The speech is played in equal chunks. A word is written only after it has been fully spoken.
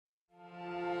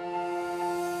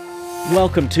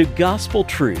Welcome to Gospel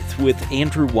Truth with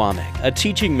Andrew Wommack, a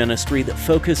teaching ministry that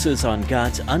focuses on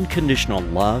God's unconditional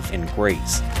love and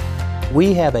grace.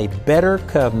 We have a better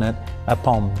covenant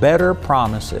upon better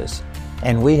promises,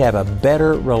 and we have a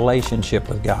better relationship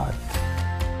with God.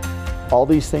 All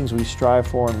these things we strive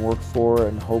for and work for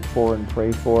and hope for and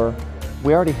pray for,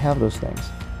 we already have those things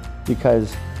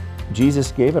because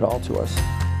Jesus gave it all to us.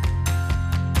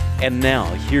 And now,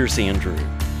 here's Andrew.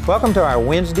 Welcome to our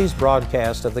Wednesday's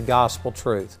broadcast of the Gospel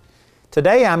Truth.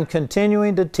 Today I'm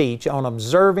continuing to teach on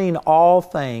observing all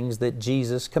things that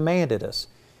Jesus commanded us.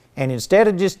 And instead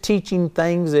of just teaching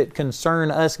things that concern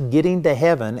us getting to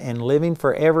heaven and living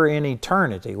forever in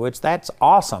eternity, which that's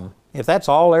awesome. If that's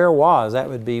all there was, that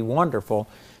would be wonderful.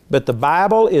 But the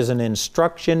Bible is an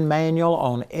instruction manual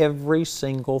on every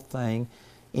single thing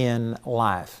in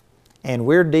life. And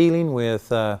we're dealing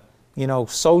with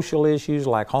social issues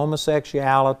like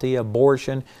homosexuality,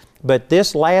 abortion. But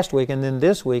this last week and then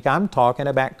this week, I'm talking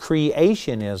about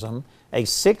creationism, a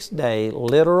 6-day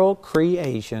literal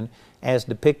creation as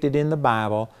depicted in the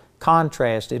Bible,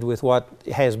 contrasted with what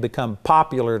has become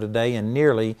popular today and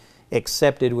nearly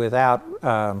accepted without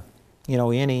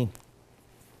any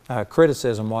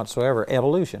criticism whatsoever,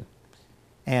 evolution.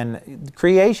 And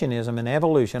creationism and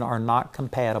evolution are not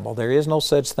compatible. There is no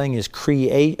such thing as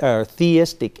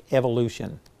theistic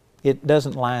evolution. It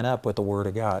doesn't line up with the Word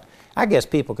of God. I guess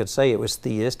people could say it was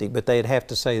theistic, but they'd have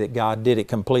to say that God did it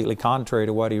completely contrary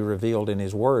to what He revealed in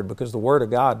His Word, because the Word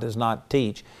of God does not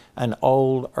teach an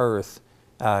old earth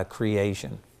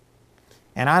creation.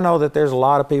 And I know that there's a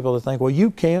lot of people that think, well,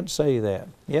 you can't say that.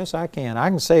 Yes, I can. I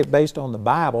can say it based on the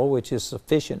Bible, which is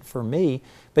sufficient for me.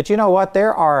 But you know what?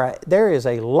 There is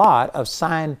a lot of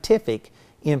scientific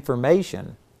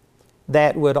information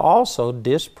that would also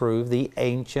disprove the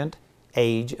ancient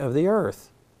age of the earth.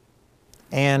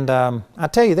 And I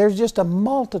tell you, there's just a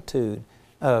multitude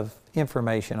of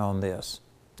information on this.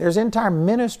 There's entire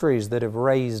ministries that have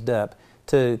raised up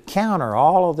to counter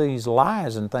all of these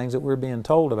lies and things that we're being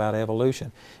told about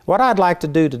evolution. What I'd like to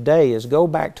do today is go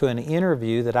back to an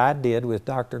interview that I did with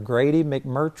Dr. Grady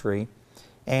McMurty,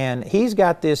 and he's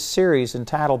got this series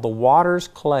entitled The Waters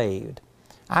Claved.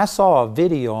 I saw a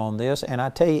video on this, and I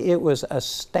tell you, it was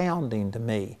astounding to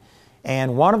me.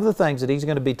 And one of the things that he's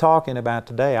going to be talking about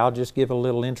today, I'll just give a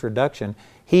little introduction.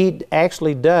 He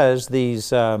actually does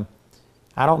these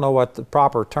I don't know what the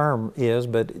proper term is,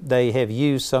 but they have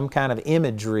used some kind of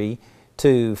imagery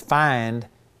to find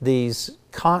these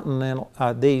ridges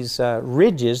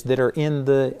that are in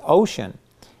the ocean.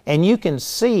 And you can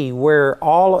see where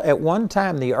at one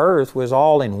time the earth was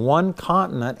all in one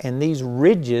continent, and these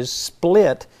ridges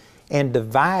split and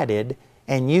divided,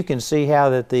 and you can see how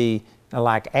that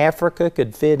like Africa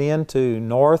could fit into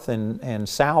North and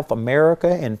South America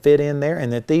and fit in there,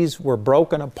 and that these were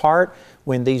broken apart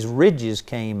when these ridges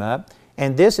came up.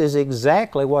 And this is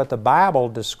exactly what the Bible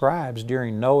describes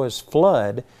during Noah's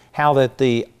flood, how that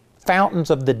the fountains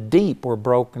of the deep were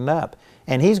broken up.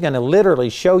 And he's going to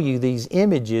literally show you these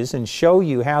images and show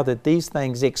you how that these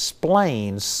things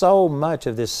explain so much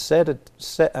of this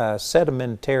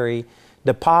sedimentary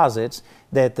deposits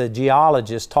that the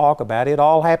geologists talk about. It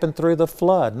all happened through the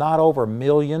flood, not over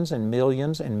millions and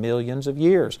millions and millions of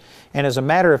years. And as a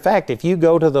matter of fact, if you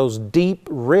go to those deep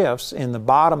rifts in the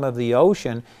bottom of the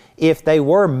ocean, if they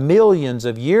were millions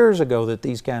of years ago that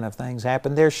these kind of things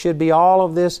happened, there should be all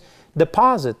of this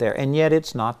deposit there, and yet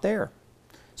it's not there.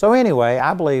 So anyway,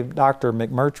 I believe Dr.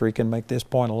 McMurtry can make this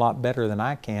point a lot better than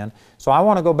I can. So I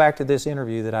want to go back to this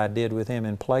interview that I did with him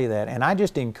and play that. And I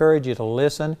just encourage you to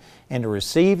listen and to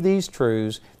receive these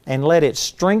truths and let it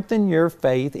strengthen your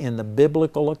faith in the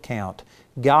biblical account.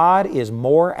 God is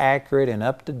more accurate and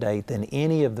up to date than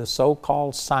any of the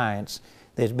so-called science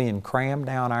that's being crammed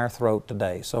down our throat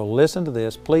today. So listen to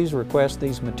this. Please request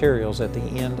these materials at the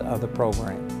end of the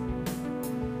program.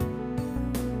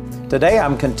 Today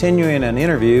I'm continuing an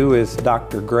interview with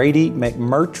Dr. Grady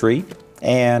McMurty,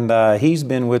 and he's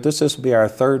been with us. This will be our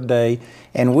third day,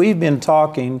 and we've been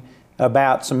talking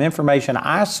about some information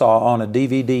I saw on a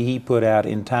DVD he put out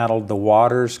entitled The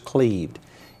Waters Cleaved.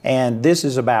 And this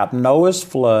is about Noah's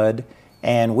flood,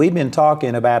 and we've been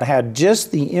talking about how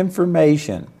just the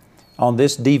information on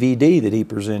this DVD that he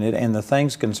presented and the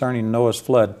things concerning Noah's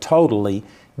flood totally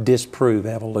disprove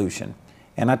evolution.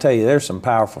 And I tell you, there's some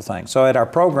powerful things. So at our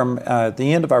program, at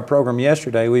the end of our program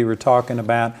yesterday, we were talking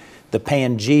about the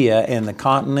Pangea and the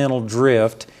continental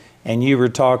drift, and you were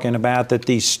talking about that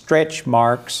these stretch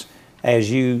marks,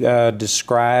 as you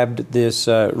described this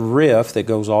rift that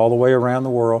goes all the way around the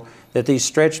world, that these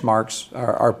stretch marks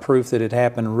are proof that it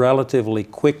happened relatively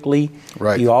quickly.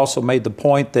 Right. You also made the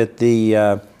point that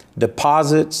the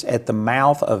deposits at the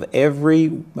mouth of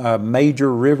every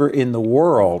major river in the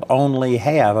world only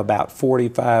have about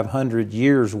 4,500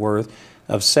 years worth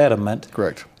of sediment.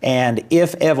 Correct. And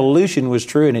if evolution was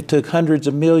true and it took hundreds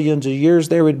of millions of years,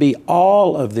 there would be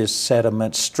all of this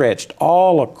sediment stretched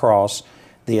all across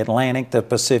the Atlantic, the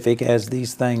Pacific, as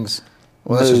these things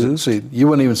move. See, you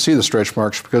wouldn't even see the stretch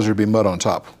marks because there'd be mud on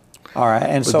top. All right,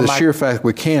 and But so the sheer fact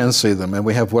we can see them, and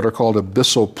we have what are called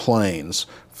abyssal plains,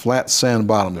 flat sand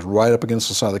bottoms right up against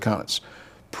the side of the continents,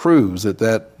 proves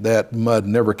that mud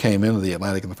never came into the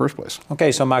Atlantic in the first place.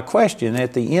 Okay, so my question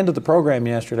at the end of the program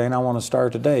yesterday, and I want to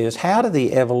start today, is how do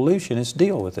the evolutionists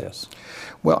deal with this?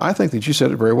 Well, I think that you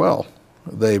said it very well.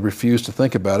 They refuse to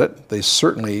think about it. They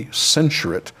certainly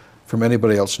censure it from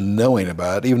anybody else knowing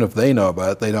about it. Even if they know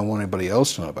about it, they don't want anybody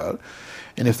else to know about it.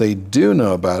 And if they do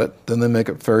know about it, then they make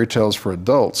up fairy tales for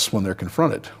adults when they're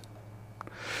confronted.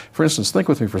 For instance, think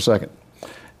with me for a second.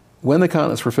 When the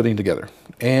continents were fitting together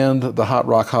and the hot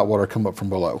rock, hot water come up from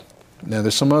below. Now,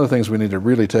 there's some other things we need to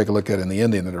really take a look at in the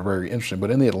Indian that are very interesting,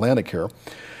 but in the Atlantic here,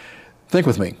 think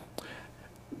with me.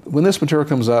 When this material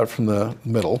comes out from the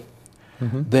middle,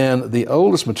 then the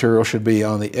oldest material should be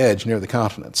on the edge near the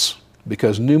continents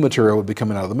because new material would be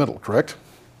coming out of the middle, correct?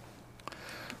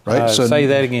 Right? So say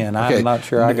that again. Okay. I'm not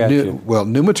sure I got you. Well,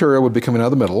 new material would be coming out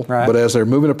of the middle, Right. but as they're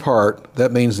moving apart,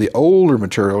 that means the older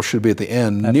material should be at the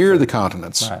end near the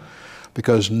continents Right.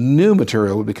 because new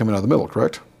material would be coming out of the middle,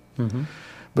 correct?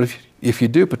 But if you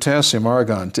do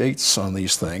potassium-argon dates on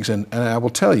these things, and I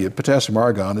will tell you,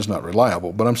 potassium-argon is not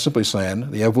reliable, but I'm simply saying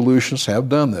the evolutionists have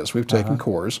done this. We've taken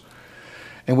cores.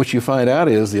 And what you find out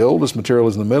is the oldest material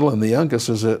is in the middle and the youngest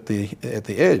is at the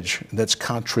edge. That's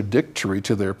contradictory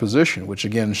to their position, which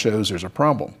again shows there's a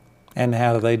problem. And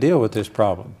how do they deal with this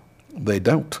problem? They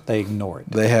don't. They ignore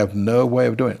it. They have no way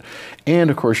of doing it.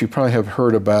 And of course, you probably have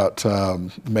heard about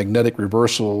magnetic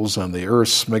reversals and the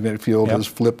Earth's magnetic field has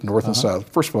flipped north and south.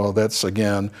 First of all, that's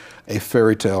again a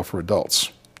fairy tale for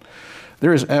adults.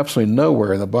 There is absolutely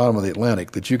nowhere in the bottom of the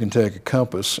Atlantic that you can take a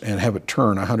compass and have it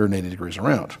turn 180 degrees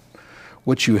around.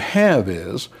 What you have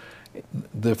is,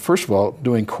 first of all,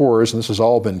 doing cores, and this has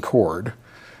all been cored,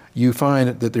 you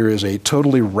find that there is a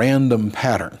totally random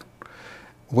pattern.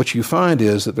 What you find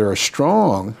is that there are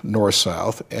strong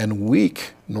north-south and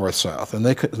weak north-south, and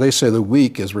they say the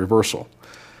weak is reversal.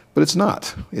 But it's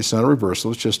not. It's not a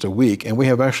reversal, it's just a weak. And we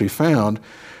have actually found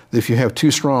that if you have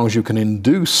two strongs, you can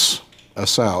induce a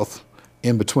south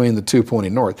in between the two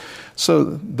pointing north. So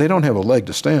they don't have a leg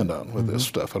to stand on with this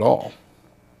stuff at all.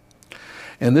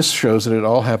 And this shows that it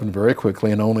all happened very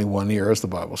quickly in only 1 year, as the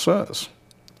Bible says.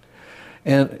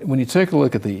 And when you take a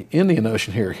look at the Indian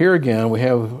Ocean here again, we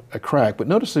have a crack. But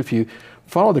notice if you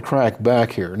follow the crack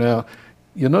back here, now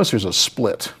you'll notice there's a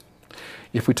split.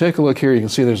 If we take a look here, you can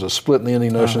see there's a split in the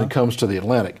Indian Ocean that comes to the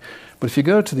Atlantic. But if you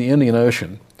go to the Indian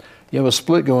Ocean, you have a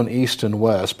split going east and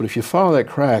west. But if you follow that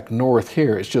crack north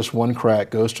here, it's just one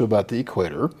crack, goes to about the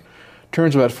equator,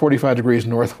 turns about 45 degrees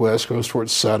northwest, goes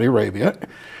towards Saudi Arabia.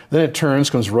 Then it turns,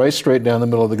 comes right straight down the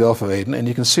middle of the Gulf of Aden, and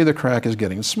you can see the crack is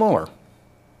getting smaller.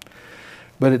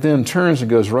 But it then turns and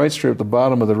goes right straight at the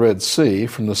bottom of the Red Sea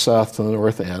from the south to the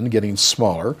north end, getting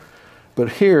smaller.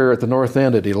 But here at the north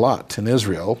end at Eilat in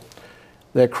Israel,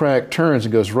 that crack turns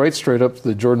and goes right straight up to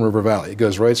the Jordan River Valley. It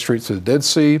goes right straight to the Dead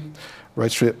Sea,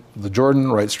 right straight to the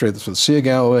Jordan, right straight to the Sea of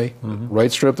Galilee,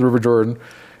 right straight up the River Jordan,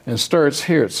 and starts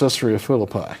here at Caesarea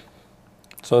Philippi.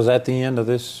 So is that the end of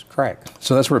this crack?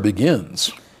 So that's where it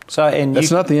begins. So, and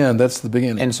That's not the end, that's the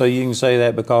beginning. And so you can say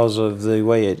that because of the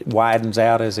way it widens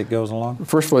out as it goes along?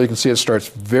 First of all, you can see it starts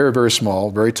very, very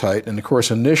small, very tight, and of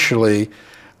course initially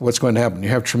what's going to happen, you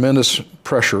have tremendous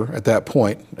pressure at that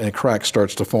point and a crack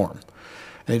starts to form.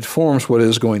 And it forms what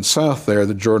is going south there,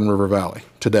 the Jordan River Valley,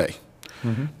 today.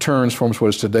 Turns, forms what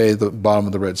is today the bottom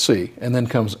of the Red Sea, and then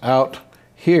comes out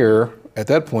here. At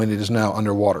that point, it is now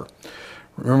underwater.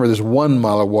 Remember, there's 1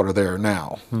 mile of water there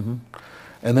now.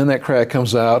 And then that crack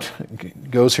comes out,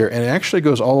 goes here, and it actually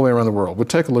goes all the way around the world. We'll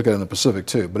take a look at it in the Pacific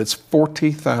too, but it's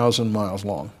 40,000 miles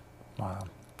long. Wow.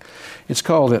 It's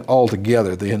called,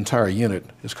 altogether, the entire unit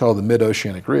is called the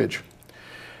Mid-Oceanic Ridge.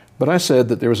 But I said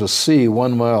that there was a sea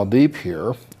 1 mile deep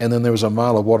here, and then there was a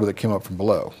mile of water that came up from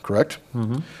below, correct?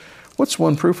 What's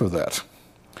one proof of that?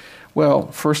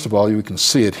 Well, first of all, you can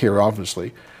see it here,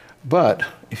 obviously. But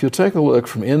if you take a look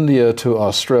from India to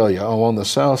Australia along the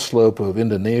south slope of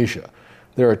Indonesia,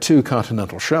 there are two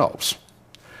continental shelves.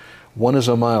 One is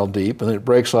a mile deep, and then it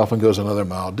breaks off and goes another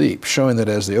mile deep, showing that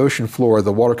as the ocean floor,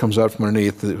 the water comes out from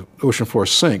underneath, the ocean floor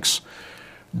sinks,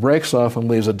 breaks off and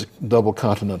leaves a double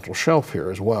continental shelf here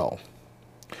as well.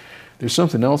 There's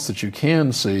something else that you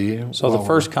can see. So the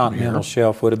first continental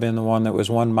shelf would have been the one that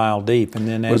was 1 mile deep, and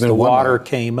then as the water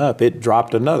came up, it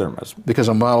dropped another. Because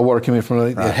a mile of water came in from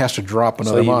it, it has to drop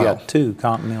another mile. So you've got 2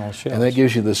 continental shelves. And that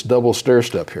gives you this double stair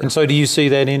step here. And so do you see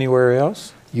that anywhere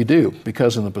else? You do,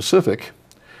 because in the Pacific,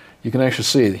 you can actually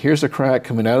see, here's a crack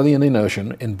coming out of the Indian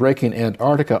Ocean and breaking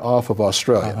Antarctica off of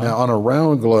Australia. Now, on a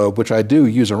round globe, which I do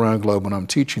use a round globe when I'm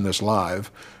teaching this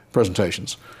live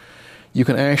presentations, you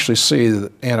can actually see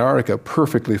that Antarctica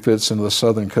perfectly fits into the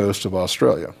southern coast of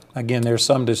Australia. Again, there's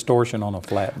some distortion on a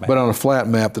flat map. But on a flat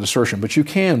map, the distortion, but you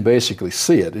can basically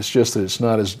see it. It's just that it's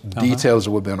not as detailed as it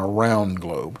would be on a round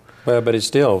globe. Well, but it's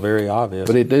still very obvious.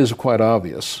 But it is quite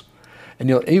obvious. And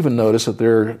you'll even notice that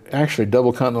there are actually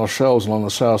double continental shelves along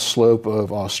the south slope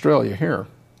of Australia here.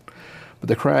 But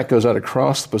the crack goes out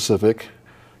across the Pacific,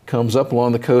 comes up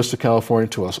along the coast of California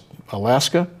to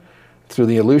Alaska, through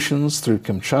the Aleutians, through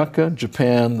Kamchatka,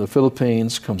 Japan, the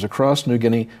Philippines, comes across New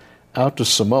Guinea, out to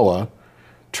Samoa,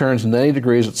 turns 90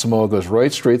 degrees at Samoa, goes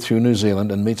right straight through New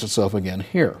Zealand, and meets itself again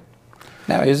here.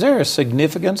 Now, is there a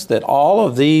significance that all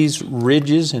of these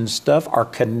ridges and stuff are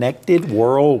connected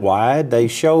worldwide? They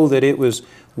show that it was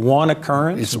one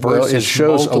occurrence versus it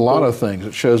shows multiple? A lot of things.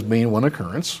 It shows being one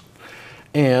occurrence.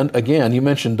 And again, you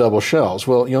mentioned double shelves.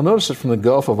 Well, you'll notice that from the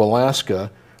Gulf of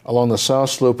Alaska along the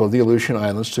south slope of the Aleutian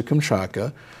Islands to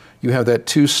Kamchatka, you have that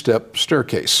 2-step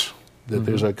staircase. That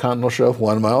there's a continental shelf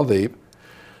 1 mile deep,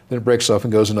 then it breaks off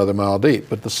and goes another mile deep.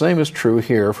 But the same is true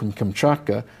here from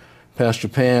Kamchatka past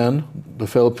Japan, the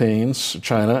Philippines,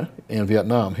 China, and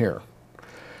Vietnam here.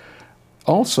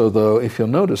 Also, though, if you'll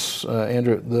notice,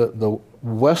 Andrew, the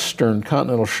western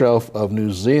continental shelf of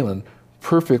New Zealand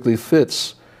perfectly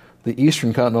fits the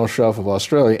eastern continental shelf of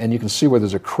Australia, and you can see where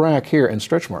there's a crack here and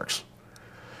stretch marks,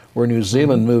 where New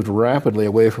Zealand moved rapidly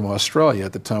away from Australia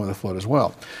at the time of the flood as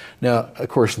well. Now, of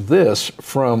course, this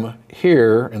from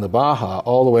here in the Baugh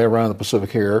all the way around the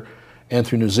Pacific here and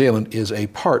through New Zealand is a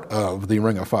part of the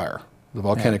Ring of Fire, the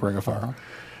volcanic Ring of Fire.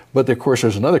 But of course,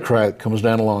 there's another crack that comes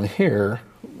down along here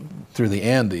through the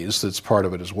Andes that's part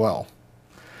of it as well.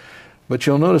 But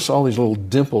you'll notice all these little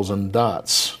dimples and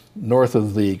dots north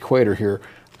of the equator here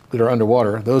that are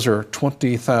underwater. Those are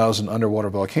 20,000 underwater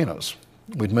volcanoes.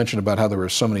 We'd mentioned about how there were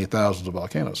so many thousands of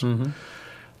volcanoes.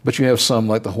 But you have some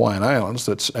like the Hawaiian Islands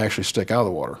that actually stick out of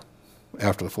the water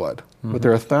after the flood. But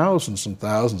there are thousands and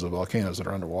thousands of volcanoes that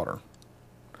are underwater.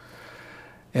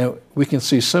 And we can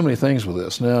see so many things with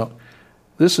this. Now,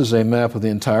 this is a map of the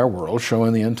entire world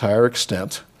showing the entire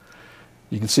extent.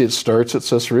 You can see it starts at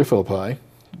Caesarea Philippi,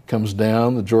 comes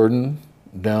down the Jordan,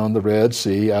 down the Red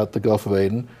Sea, out the Gulf of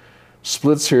Aden,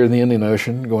 splits here in the Indian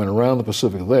Ocean, going around the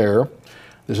Pacific there.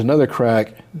 There's another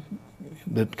crack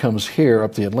that comes here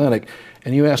up the Atlantic,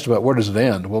 and you asked about where does it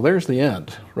end? Well, there's the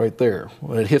end, right there,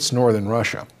 when it hits northern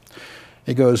Russia.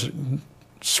 It goes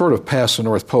sort of past the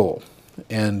North Pole,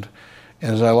 and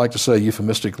as I like to say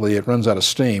euphemistically, it runs out of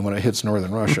steam when it hits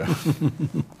northern Russia.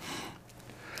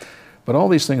 But all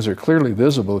these things are clearly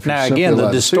visible if you're simply allowed to see them. Now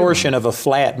again, the distortion of a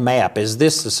flat map, is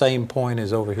this the same point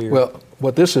as over here? Well,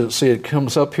 what this is, see, it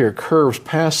comes up here, curves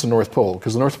past the North Pole,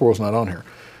 because the North Pole is not on here.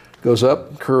 Goes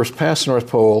up, curves past the North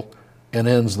Pole, and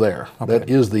ends there. Okay. That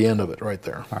is the end of it right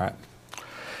there. All right.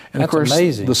 And That's of course,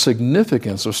 amazing. The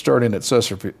significance of starting at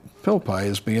Caesarea Philippi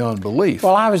is beyond belief.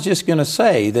 Well, I was just going to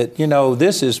say that, you know,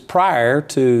 this is prior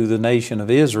to the nation of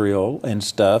Israel and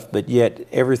stuff, but yet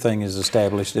everything is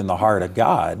established in the heart of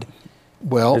God.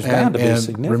 Well, and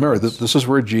remember, this is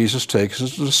where Jesus takes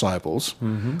his disciples,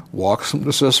 walks them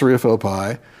to Caesarea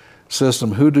Philippi, says to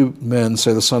them, who do men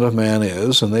say the Son of Man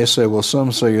is? And they say, well,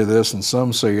 some say you're this and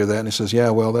some say you're that. And he says, yeah,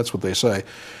 well, that's what they say.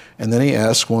 And then he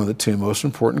asks one of the two most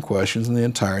important questions in the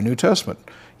entire New Testament.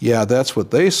 Yeah, that's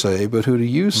what they say, but who do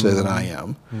you say that I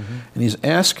am? And he's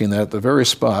asking that at the very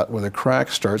spot where the crack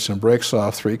starts and breaks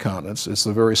off 3 continents. It's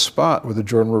the very spot where the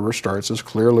Jordan River starts as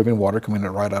clear living water coming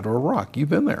right out of a rock. You've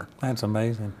been there. That's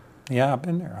amazing. Yeah, I've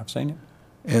been there. I've seen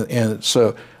it. And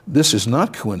so this is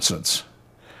not coincidence.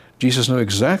 Jesus knew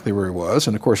exactly where he was,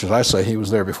 and of course, as I say, he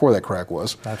was there before that crack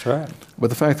was. That's right.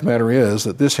 But the fact of the matter is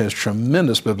that this has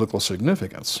tremendous biblical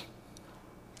significance.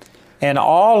 And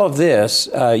all of this,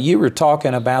 you were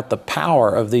talking about the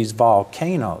power of these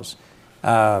volcanoes.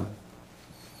 I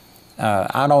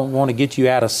don't want to get you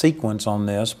out of sequence on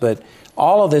this, but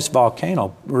all of this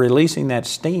volcano, releasing that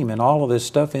steam and all of this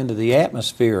stuff into the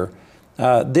atmosphere,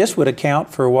 this would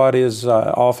account for what is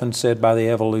often said by the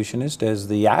evolutionists as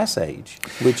the Ice Age,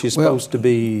 which is supposed to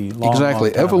be long, exactly.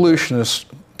 Long time Evolutionists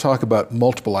talk about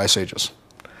multiple ice ages.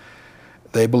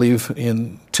 They believe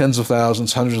in tens of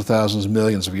thousands, hundreds of thousands,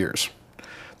 millions of years.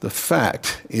 The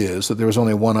fact is that there was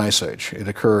only one ice age. It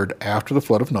occurred after the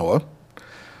flood of Noah.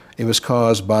 It was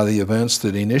caused by the events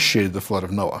that initiated the flood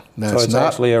of Noah. Now, So it's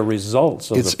actually a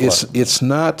result of the flood. It's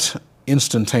not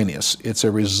instantaneous. It's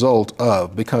a result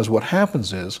of, because what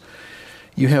happens is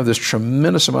you have this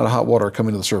tremendous amount of hot water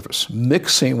coming to the surface,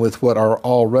 mixing with what are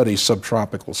already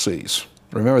subtropical seas.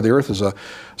 Remember, the Earth is a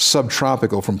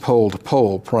subtropical from pole to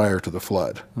pole prior to the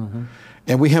flood. Mm-hmm.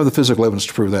 And we have the physical evidence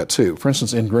to prove that too. For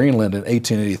instance, in Greenland in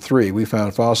 1883, we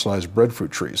found fossilized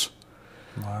breadfruit trees.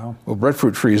 Wow. Well,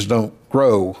 breadfruit trees don't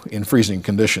grow in freezing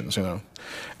conditions,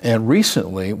 And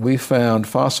recently, we found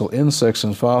fossil insects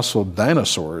and fossil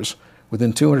dinosaurs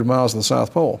within 200 miles of the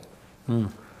South Pole. Hmm.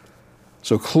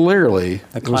 So clearly,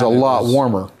 it was a lot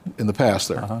warmer in the past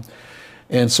there. Uh-huh.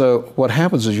 And so what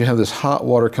happens is you have this hot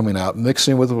water coming out,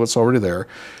 mixing with what's already there.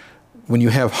 When you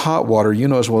have hot water, you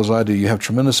know as well as I do, you have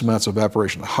tremendous amounts of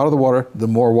evaporation. The hotter the water, the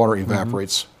more water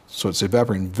evaporates. Mm-hmm. So it's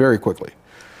evaporating very quickly.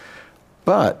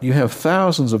 But you have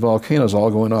thousands of volcanoes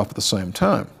all going off at the same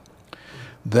time.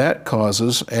 That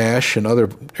causes ash and other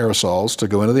aerosols to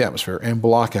go into the atmosphere and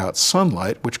block out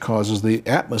sunlight, which causes the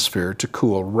atmosphere to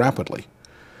cool rapidly.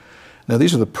 Now,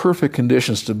 these are the perfect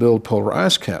conditions to build polar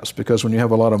ice caps, because when you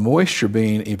have a lot of moisture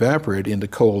being evaporated into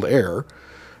cold air,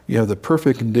 you have the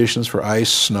perfect conditions for ice,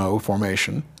 snow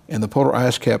formation, and the polar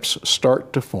ice caps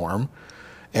start to form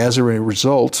as a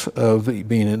result of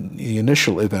being in the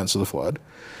initial events of the flood.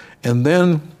 And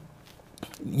then,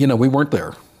 we weren't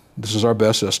there. This is our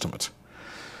best estimate.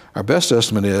 Our best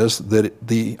estimate is that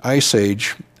the ice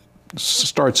age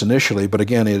starts initially, but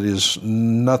again, it is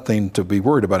nothing to be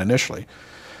worried about initially.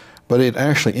 But it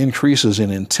actually increases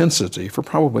in intensity for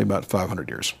probably about 500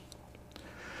 years.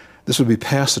 This would be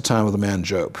past the time of the man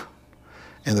Job.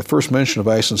 And the first mention of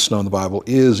ice and snow in the Bible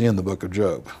is in the book of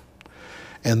Job.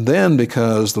 And then,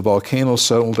 because the volcanoes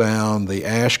settle down, the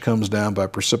ash comes down by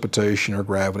precipitation or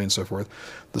gravity and so forth,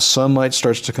 the sunlight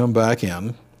starts to come back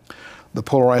in, the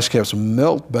polar ice caps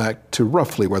melt back to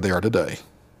roughly where they are today.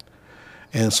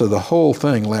 And so the whole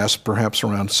thing lasts perhaps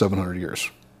around 700 years.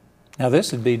 Now,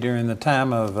 this would be during the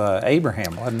time of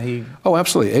Abraham, wasn't he? Oh,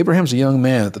 absolutely. Abraham's a young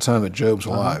man at the time that Job's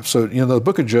alive. Uh-huh. So, the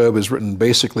book of Job is written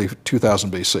basically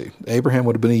 2000 BC. Abraham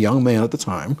would have been a young man at the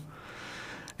time.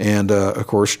 And, of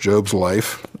course, Job's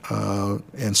life.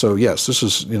 And so, yes, this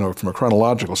is, from a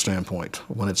chronological standpoint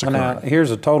when it's occurring. Now,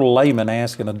 here's a total layman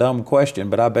asking a dumb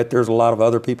question, but I bet there's a lot of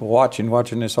other people watching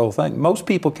this whole thing. Most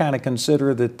people kind of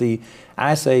consider that the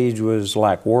Ice Age was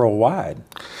like worldwide.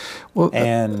 Well,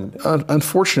 and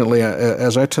unfortunately,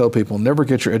 as I tell people, never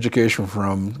get your education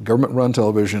from government-run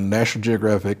television, National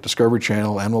Geographic, Discovery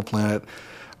Channel, Animal Planet,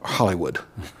 Hollywood.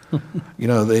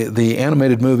 The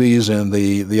animated movies and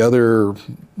the other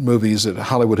movies that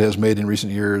Hollywood has made in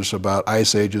recent years about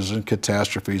ice ages and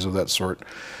catastrophes of that sort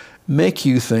make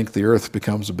you think the Earth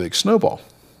becomes a big snowball.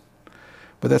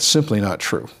 But that's simply not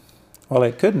true. Well,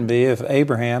 it couldn't be if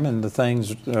Abraham and the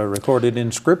things recorded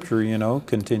in Scripture,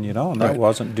 continued on. That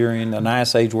wasn't during an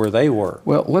ice age where they were.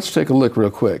 Well, let's take a look real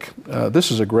quick.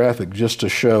 This is a graphic just to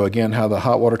show, again, how the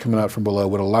hot water coming out from below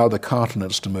would allow the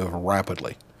continents to move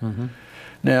rapidly. Mm-hmm.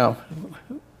 Now,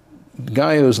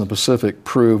 Guyos in the Pacific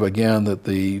prove, again, that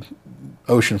the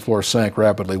ocean floor sank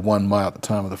rapidly 1 mile at the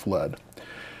time of the flood.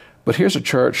 But here's a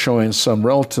chart showing some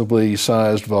relatively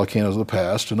sized volcanoes of the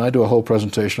past, and I do a whole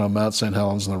presentation on Mount St.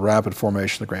 Helens and the rapid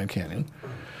formation of the Grand Canyon.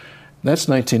 That's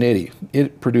 1980.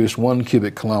 It produced 1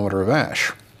 cubic kilometer of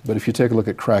ash. But if you take a look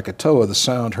at Krakatoa, the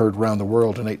sound heard around the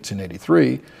world in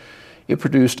 1883, it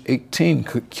produced 18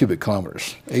 cubic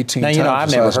kilometers, 18 times the size of Mount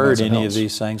I've never heard St. any Helens. of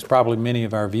these things. Probably many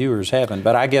of our viewers haven't,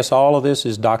 but I guess all of this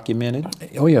is documented.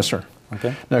 Oh, yes, sir.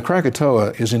 Okay. Now,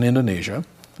 Krakatoa is in Indonesia.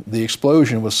 The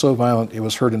explosion was so violent it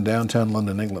was heard in downtown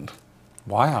London, England.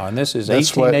 Wow, and this is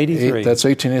 1883. That's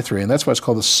 1883, and that's why it's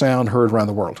called the sound heard around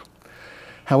the world.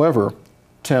 However,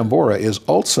 Tambora is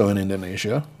also in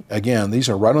Indonesia. Again, these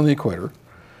are right on the equator.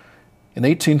 In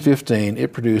 1815,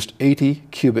 it produced 80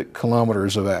 cubic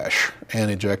kilometers of ash and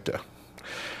ejecta.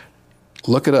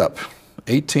 Look it up.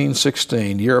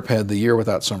 1816, Europe had the year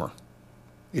without summer.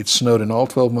 It snowed in all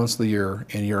 12 months of the year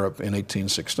in Europe in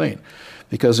 1816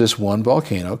 because this one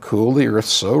volcano cooled the earth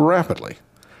so rapidly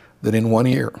that in 1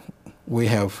 year we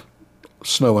have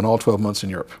snow in all 12 months in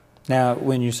Europe. Now,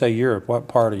 when you say Europe, what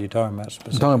part are you talking about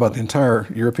specifically? I'm talking about the entire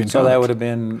European continent. So that would have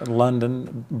been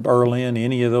London, Berlin,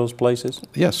 any of those places?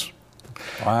 Yes.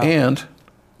 Wow. And,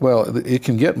 well, it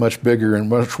can get much bigger and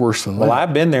much worse than that. Well,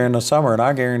 I've been there in the summer, and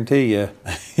I guarantee you,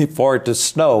 for it to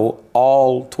snow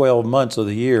all 12 months of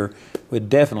the year would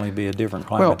definitely be a different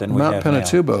climate than we have now. Mount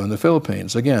Pinatubo in the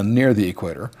Philippines, again, near the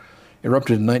equator,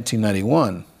 erupted in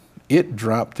 1991. it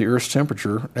dropped the Earth's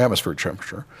temperature, atmospheric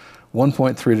temperature,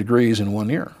 1.3 degrees in 1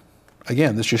 year.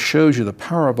 Again, this just shows you the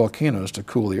power of volcanoes to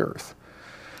cool the Earth.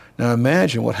 Now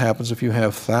imagine what happens if you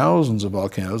have thousands of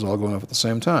volcanoes all going up at the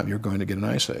same time. You're going to get an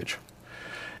ice age.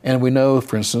 And we know,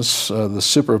 for instance, the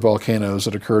super volcanoes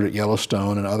that occurred at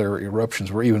Yellowstone and other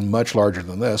eruptions were even much larger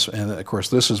than this. And of course,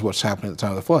 this is what's happening at the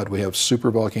time of the flood. We have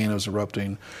super volcanoes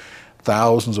erupting,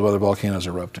 thousands of other volcanoes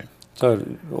erupting. So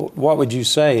what would you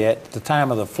say at the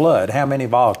time of the flood? How many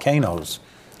volcanoes?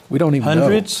 We don't even know.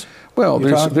 Hundreds? Well,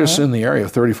 there's in the area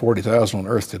of 30,000, 40,000 on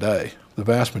Earth today. The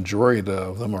vast majority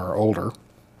of them are older.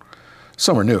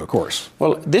 Some are new, of course.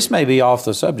 Well, this may be off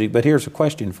the subject, but here's a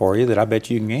question for you that I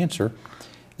bet you can answer.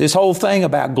 This whole thing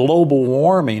about global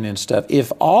warming and stuff,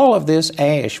 if all of this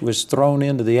ash was thrown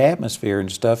into the atmosphere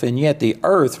and stuff, and yet the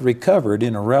Earth recovered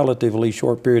in a relatively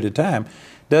short period of time,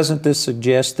 doesn't this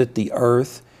suggest that the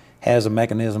Earth has a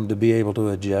mechanism to be able to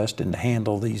adjust and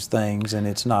handle these things, and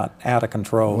it's not out of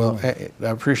control? Well, I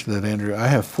appreciate that, Andrew. I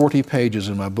have 40 pages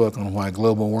in my book on why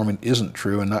global warming isn't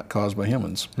true and not caused by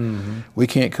humans. Mm-hmm. We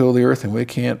can't cool the Earth and we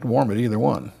can't warm it, either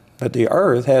one. But the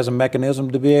Earth has a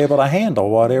mechanism to be able to handle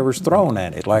whatever's thrown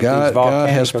at it, like these volcanic God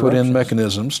has put in eruptions.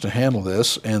 mechanisms to handle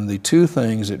this, and the two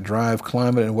things that drive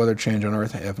climate and weather change on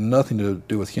Earth have nothing to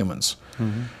do with humans.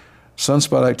 Mm-hmm.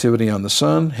 Sunspot activity on the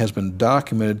sun has been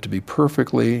documented to be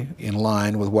perfectly in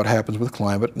line with what happens with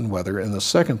climate and weather, and the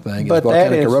second thing is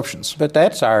volcanic eruptions. But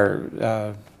that's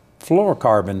our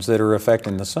fluorocarbons that are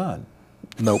affecting the sun.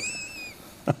 Nope.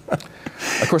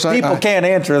 Of course, People can't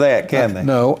answer that, can they?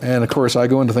 No, and of course I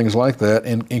go into things like that,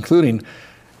 including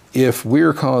if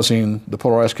we're causing the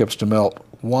polar ice caps to melt,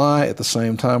 why at the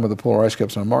same time are the polar ice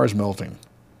caps on Mars melting?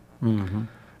 Mm-hmm.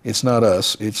 It's not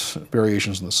us, it's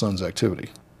variations in the sun's activity.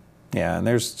 Yeah, and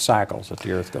there's cycles that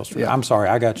the Earth goes through. Yeah. I'm sorry,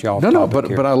 I got you off topic. No,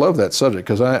 here. but I love that subject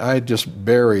because I just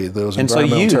bury those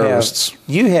environmental terrorists.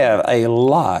 You have a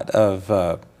lot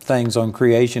of things on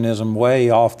creationism way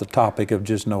off the topic of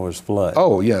just Noah's flood.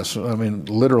 Oh, yes. I mean,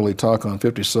 literally talk on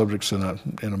 50 subjects in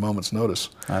a moment's notice.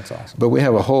 That's awesome. But we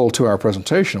have a whole 2-hour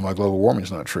presentation on why global warming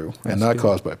is not true and not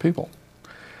caused by people.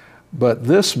 But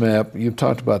this map, you've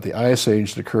talked about the ice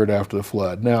age that occurred after the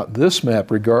flood. Now, this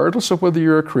map, regardless of whether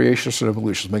you're a creationist or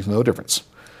evolutionist, makes no difference.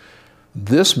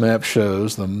 This map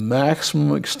shows the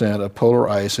maximum extent of polar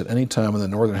ice at any time in the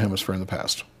northern hemisphere in the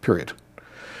past, period.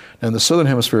 Now, in the southern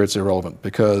hemisphere, it's irrelevant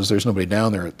because there's nobody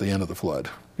down there at the end of the flood,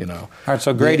 you know. All right,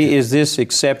 so Grady, is this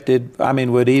accepted? I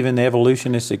mean, would even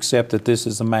evolutionists accept that this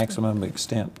is the maximum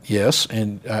extent? Yes,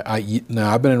 and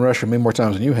now I've been in Russia many more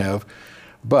times than you have,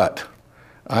 but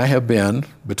I have been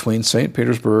between St.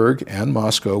 Petersburg and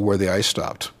Moscow where the ice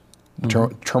stopped.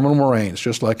 Mm-hmm. Terminal moraines,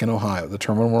 just like in Ohio, the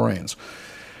terminal moraines.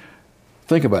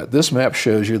 Think about it. This map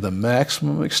shows you the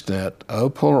maximum extent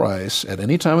of polar ice at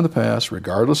any time in the past,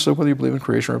 regardless of whether you believe in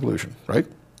creation or evolution, right?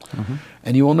 Mm-hmm.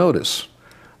 And you will notice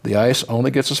the ice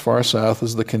only gets as far south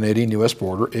as the Canadian-U.S.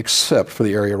 border, except for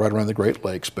the area right around the Great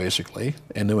Lakes, basically,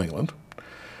 and New England.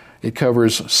 It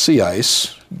covers sea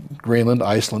ice, Greenland,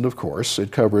 Iceland, of course.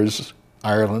 It covers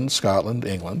Ireland, Scotland,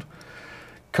 England.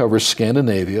 Covers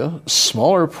Scandinavia,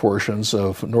 smaller portions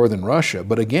of northern Russia,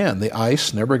 but again, the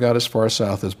ice never got as far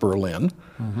south as Berlin.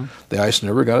 Mm-hmm. The ice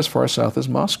never got as far south as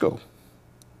Moscow.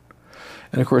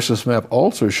 And of course, this map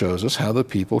also shows us how the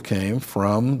people came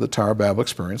from the Tower of Babel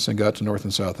experience and got to North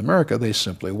and South America. They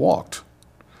simply walked.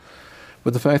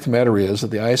 But the fact of the matter is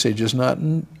that the Ice Age is not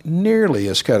nearly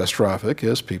as catastrophic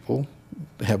as people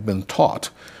have been taught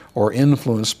or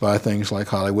influenced by things like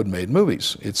Hollywood-made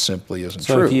movies. It simply isn't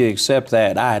true. So if you accept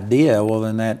that idea, well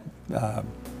then that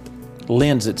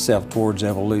lends itself towards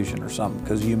evolution or something,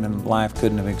 because human life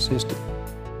couldn't have existed.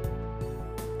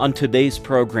 On today's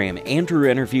program, Andrew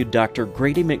interviewed Dr.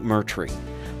 Grady McMurty.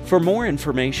 For more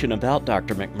information about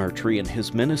Dr. McMurty and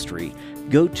his ministry,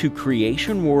 go to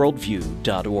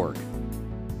creationworldview.org.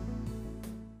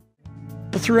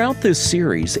 Throughout this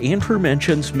series, Andrew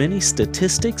mentions many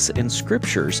statistics and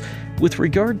scriptures with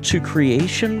regard to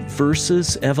creation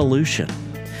versus evolution.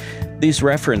 These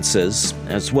references,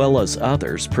 as well as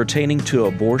others pertaining to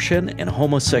abortion and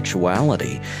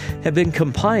homosexuality, have been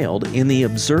compiled in the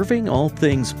Observing All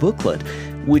Things booklet,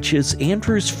 which is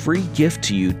Andrew's free gift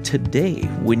to you today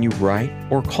when you write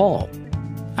or call.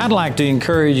 I'd like to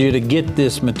encourage you to get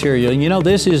this material. You know,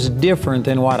 this is different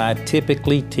than what I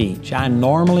typically teach. I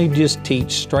normally just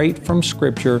teach straight from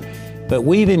Scripture, but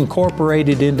we've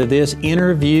incorporated into this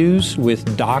interviews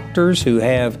with doctors who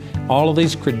have all of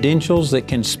these credentials that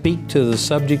can speak to the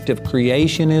subject of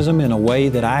creationism in a way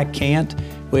that I can't.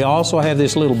 We also have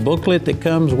this little booklet that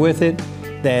comes with it,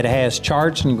 that has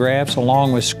charts and graphs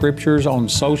along with scriptures on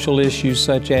social issues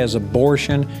such as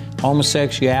abortion,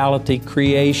 homosexuality,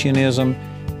 creationism.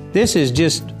 This is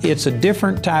it's a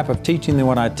different type of teaching than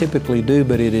what I typically do,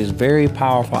 but it is very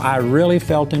powerful. I really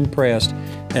felt impressed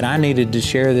that I needed to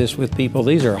share this with people.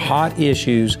 These are hot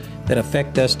issues that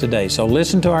affect us today. So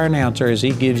listen to our announcer as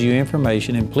he gives you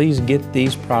information, and please get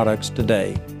these products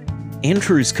today.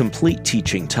 Andrew's complete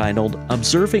teaching titled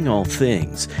Observing All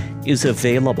Things is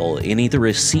available in either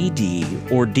a CD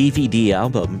or DVD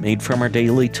album made from our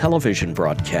daily television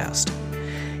broadcast.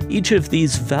 Each of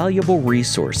these valuable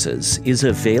resources is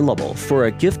available for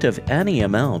a gift of any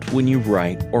amount when you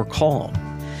write or call.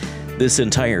 This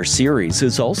entire series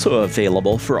is also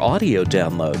available for audio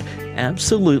download,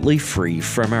 absolutely free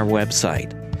from our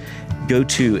website. Go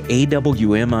to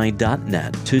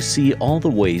awmi.net to see all the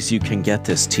ways you can get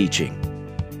this teaching.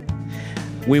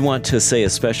 We want to say a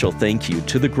special thank you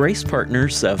to the grace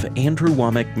partners of Andrew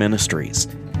Wommack Ministries.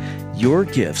 Your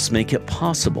gifts make it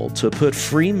possible to put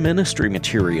free ministry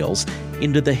materials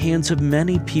into the hands of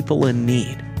many people in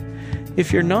need.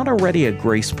 If you're not already a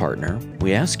grace partner,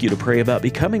 we ask you to pray about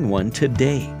becoming one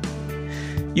today.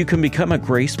 You can become a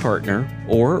grace partner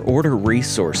or order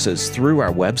resources through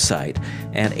our website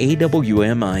at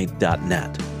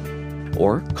awmi.net.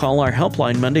 Or call our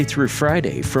helpline Monday through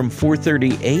Friday from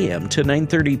 4:30 a.m. to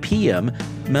 9:30 p.m.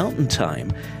 Mountain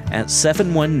Time at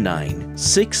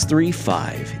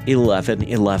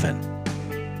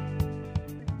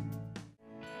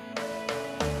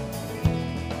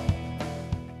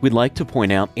 719-635-1111. We'd like to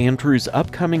point out Andrew's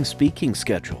upcoming speaking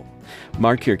schedule.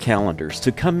 Mark your calendars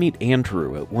to come meet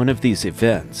Andrew at one of these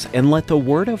events and let the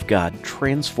Word of God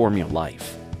transform your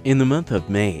life. In the month of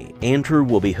May, Andrew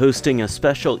will be hosting a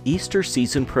special Easter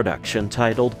season production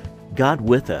titled God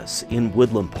With Us in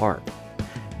Woodland Park.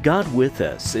 God With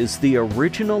Us is the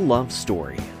original love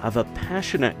story of a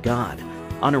passionate God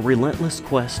on a relentless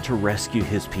quest to rescue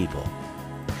His people.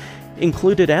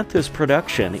 Included at this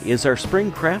production is our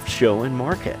spring craft show and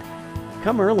market.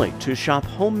 Come early to shop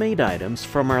homemade items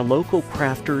from our local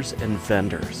crafters and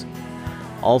vendors.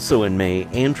 Also in May,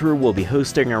 Andrew will be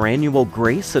hosting our annual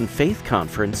Grace and Faith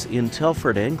Conference in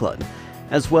Telford, England,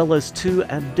 as well as 2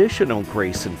 additional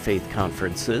Grace and Faith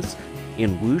conferences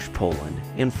in Łódź, Poland,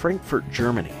 and Frankfurt,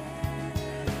 Germany.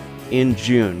 In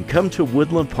June, come to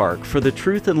Woodland Park for the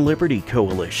Truth and Liberty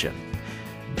Coalition.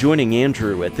 Joining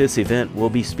Andrew at this event will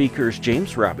be speakers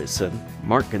James Robinson,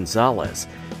 Mark Gonzalez,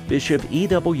 Bishop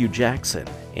E.W. Jackson,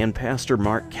 and Pastor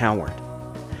Mark Coward.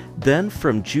 Then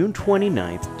from June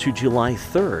 29th to July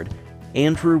 3rd,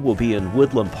 Andrew will be in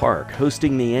Woodland Park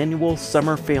hosting the annual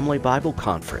Summer Family Bible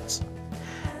Conference.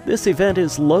 This event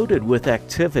is loaded with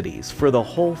activities for the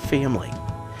whole family.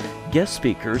 Guest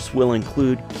speakers will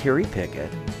include Carrie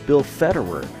Pickett, Bill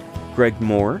Federer, Greg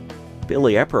Moore,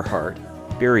 Billy Epperhart,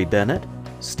 Barry Bennett,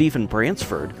 Stephen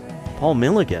Bransford, Paul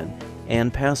Milligan,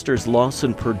 and Pastors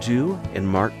Lawson Perdue and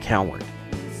Mark Coward.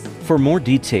 For more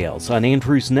details on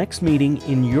Andrew's next meeting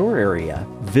in your area,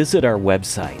 visit our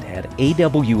website at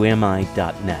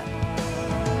awmi.net.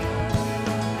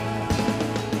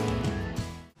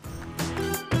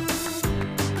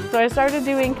 So I started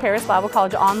doing Charis Bible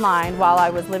College online while I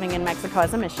was living in Mexico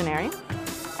as a missionary.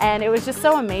 And it was just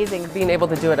so amazing. Being able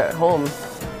to do it at home,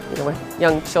 with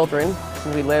young children.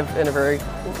 We live in a very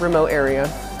remote area.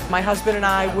 My husband and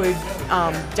I would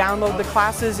download the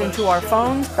classes into our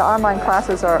phones. The online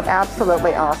classes are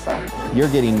absolutely awesome. You're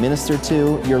getting ministered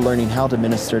to, you're learning how to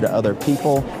minister to other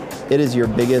people. It is your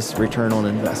biggest return on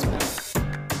investment.